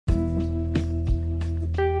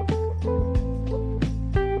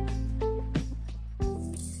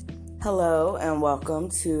Hello and welcome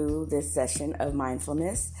to this session of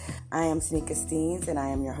mindfulness. I am Tanika Steens and I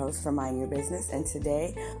am your host for Mind Your Business, and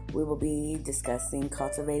today we will be discussing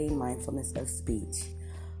cultivating mindfulness of speech.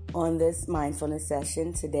 On this mindfulness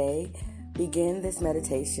session today, begin this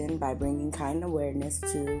meditation by bringing kind awareness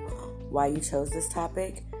to why you chose this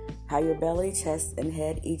topic, how your belly, chest, and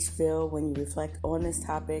head each feel when you reflect on this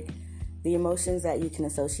topic, the emotions that you can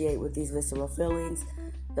associate with these visceral feelings,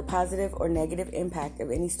 the positive or negative impact of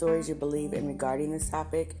any stories you believe in regarding this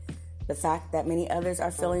topic, the fact that many others are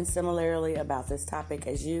feeling similarly about this topic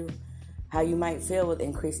as you, how you might feel with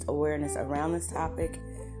increased awareness around this topic,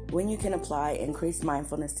 when you can apply increased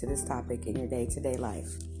mindfulness to this topic in your day-to-day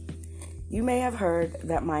life. You may have heard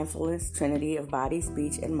that mindfulness, trinity of body,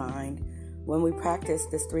 speech, and mind. When we practice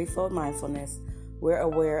this threefold mindfulness, we're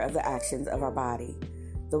aware of the actions of our body,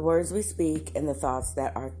 the words we speak, and the thoughts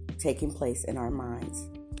that are taking place in our minds.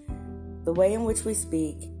 The way in which we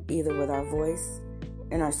speak, either with our voice,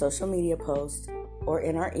 in our social media posts, or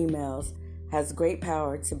in our emails, has great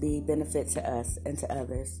power to be benefit to us and to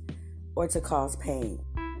others, or to cause pain.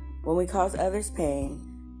 When we cause others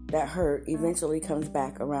pain, that hurt eventually comes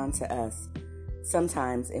back around to us,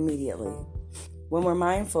 sometimes immediately. When we're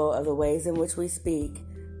mindful of the ways in which we speak,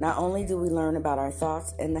 not only do we learn about our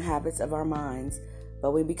thoughts and the habits of our minds,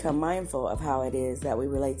 but we become mindful of how it is that we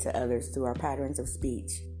relate to others through our patterns of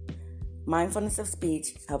speech. Mindfulness of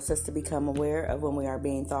speech helps us to become aware of when we are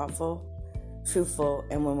being thoughtful, truthful,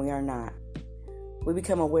 and when we are not. We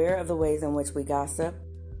become aware of the ways in which we gossip,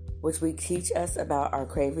 which we teach us about our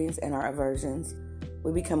cravings and our aversions.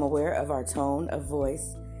 We become aware of our tone of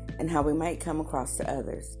voice and how we might come across to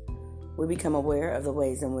others. We become aware of the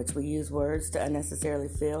ways in which we use words to unnecessarily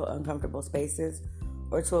fill uncomfortable spaces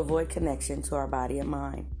or to avoid connection to our body and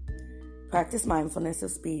mind. Practice mindfulness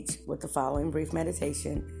of speech with the following brief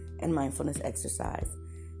meditation and mindfulness exercise.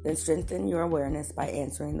 Then strengthen your awareness by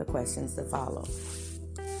answering the questions that follow.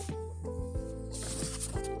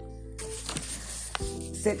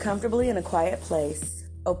 Sit comfortably in a quiet place.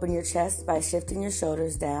 Open your chest by shifting your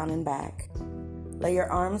shoulders down and back. Let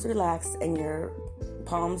your arms relax and your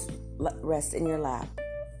palms rest in your lap.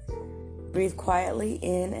 Breathe quietly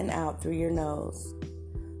in and out through your nose.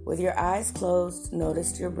 With your eyes closed,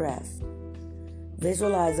 notice your breath.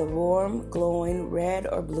 Visualize a warm, glowing red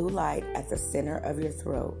or blue light at the center of your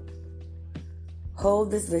throat.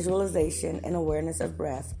 Hold this visualization and awareness of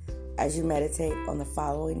breath as you meditate on the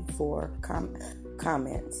following four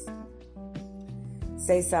comments.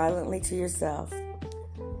 Say silently to yourself,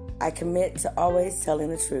 I commit to always telling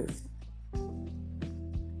the truth.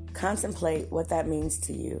 Contemplate what that means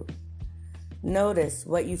to you. Notice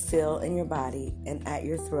what you feel in your body and at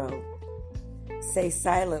your throat. Say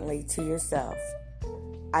silently to yourself,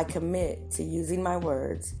 I commit to using my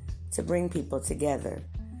words to bring people together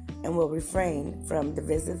and will refrain from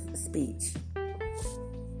divisive speech.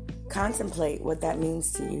 Contemplate what that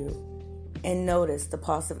means to you and notice the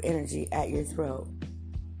pulse of energy at your throat.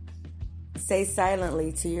 Say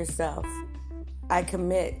silently to yourself, I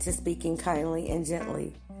commit to speaking kindly and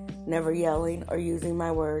gently, never yelling or using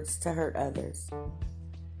my words to hurt others.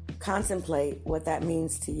 Contemplate what that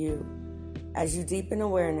means to you as you deepen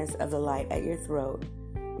awareness of the light at your throat,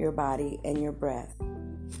 your body, and your breath.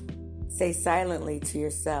 Say silently to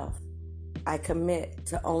yourself, I commit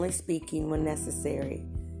to only speaking when necessary,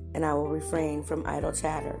 and I will refrain from idle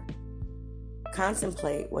chatter.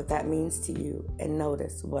 Contemplate what that means to you and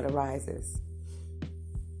notice what arises.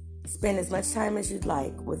 Spend as much time as you'd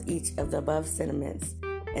like with each of the above sentiments,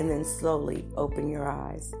 and then slowly open your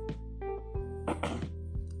eyes.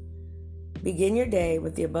 Begin your day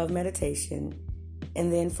with the above meditation,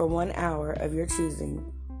 and then for 1 hour of your choosing,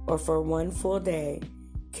 or for one full day,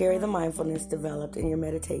 carry the mindfulness developed in your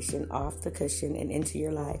meditation off the cushion and into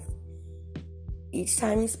your life. Each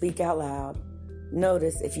time you speak out loud,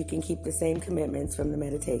 notice if you can keep the same commitments from the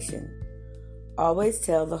meditation. Always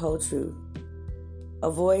tell the whole truth.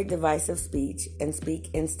 Avoid divisive speech and speak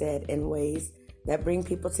instead in ways that bring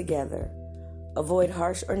people together. Avoid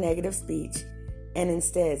harsh or negative speech and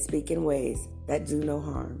instead speak in ways that do no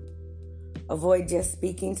harm. Avoid just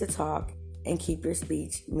speaking to talk and keep your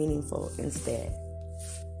speech meaningful instead.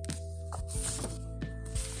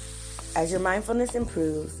 As your mindfulness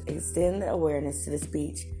improves, extend the awareness to the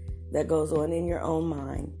speech that goes on in your own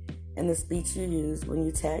mind and the speech you use when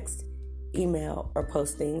you text, email, or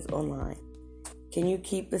post things online. Can you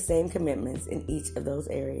keep the same commitments in each of those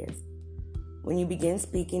areas? When you begin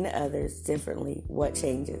speaking to others differently, what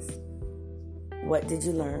changes? What did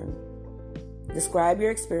you learn? Describe your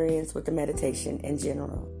experience with the meditation in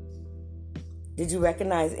general. Did you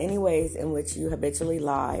recognize any ways in which you habitually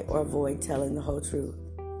lie or avoid telling the whole truth?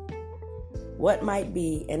 What might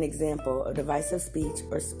be an example of divisive speech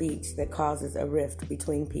or speech that causes a rift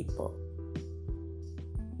between people?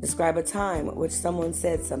 Describe a time in which someone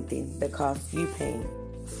said something that caused you pain.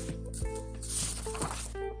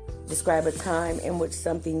 Describe a time in which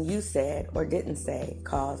something you said or didn't say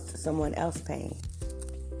caused someone else pain.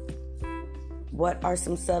 What are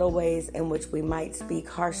some subtle ways in which we might speak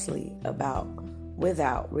harshly about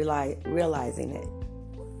without realizing it?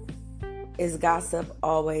 Is gossip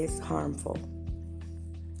always harmful?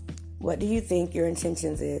 What do you think your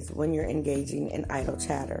intentions is when you're engaging in idle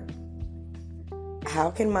chatter? How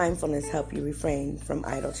can mindfulness help you refrain from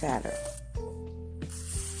idle chatter?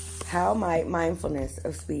 How might mindfulness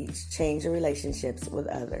of speech change your relationships with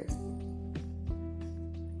others?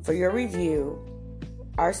 For your review,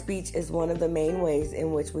 our speech is one of the main ways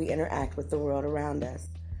in which we interact with the world around us.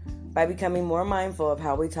 By becoming more mindful of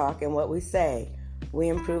how we talk and what we say, we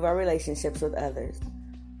improve our relationships with others.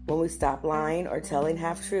 When we stop lying or telling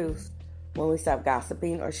half-truths, when we stop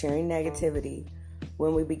gossiping or sharing negativity,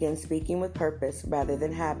 when we begin speaking with purpose rather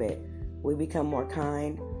than habit, we become more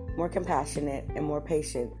kind, more compassionate, and more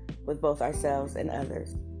patient with both ourselves and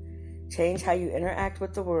others. Change how you interact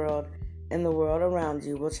with the world, and the world around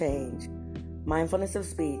you will change. Mindfulness of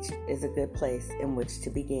speech is a good place in which to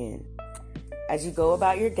begin. As you go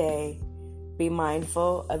about your day, be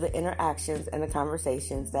mindful of the interactions and the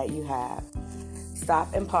conversations that you have.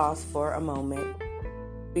 Stop and pause for a moment.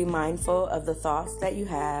 Be mindful of the thoughts that you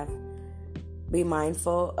have. Be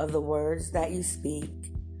mindful of the words that you speak.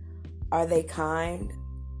 Are they kind?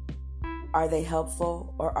 Are they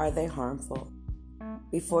helpful or are they harmful?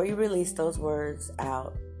 Before you release those words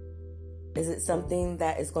out, is it something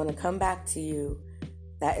that is going to come back to you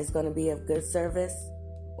that is going to be of good service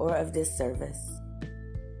or of disservice?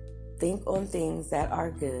 Think on things that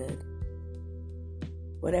are good.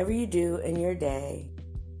 Whatever you do in your day,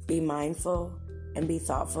 be mindful and be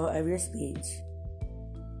thoughtful of your speech.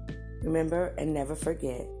 Remember and never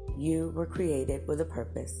forget, you were created with a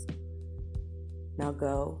purpose. Now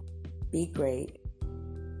go, be great,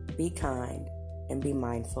 be kind, and be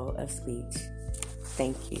mindful of speech.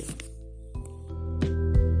 Thank you.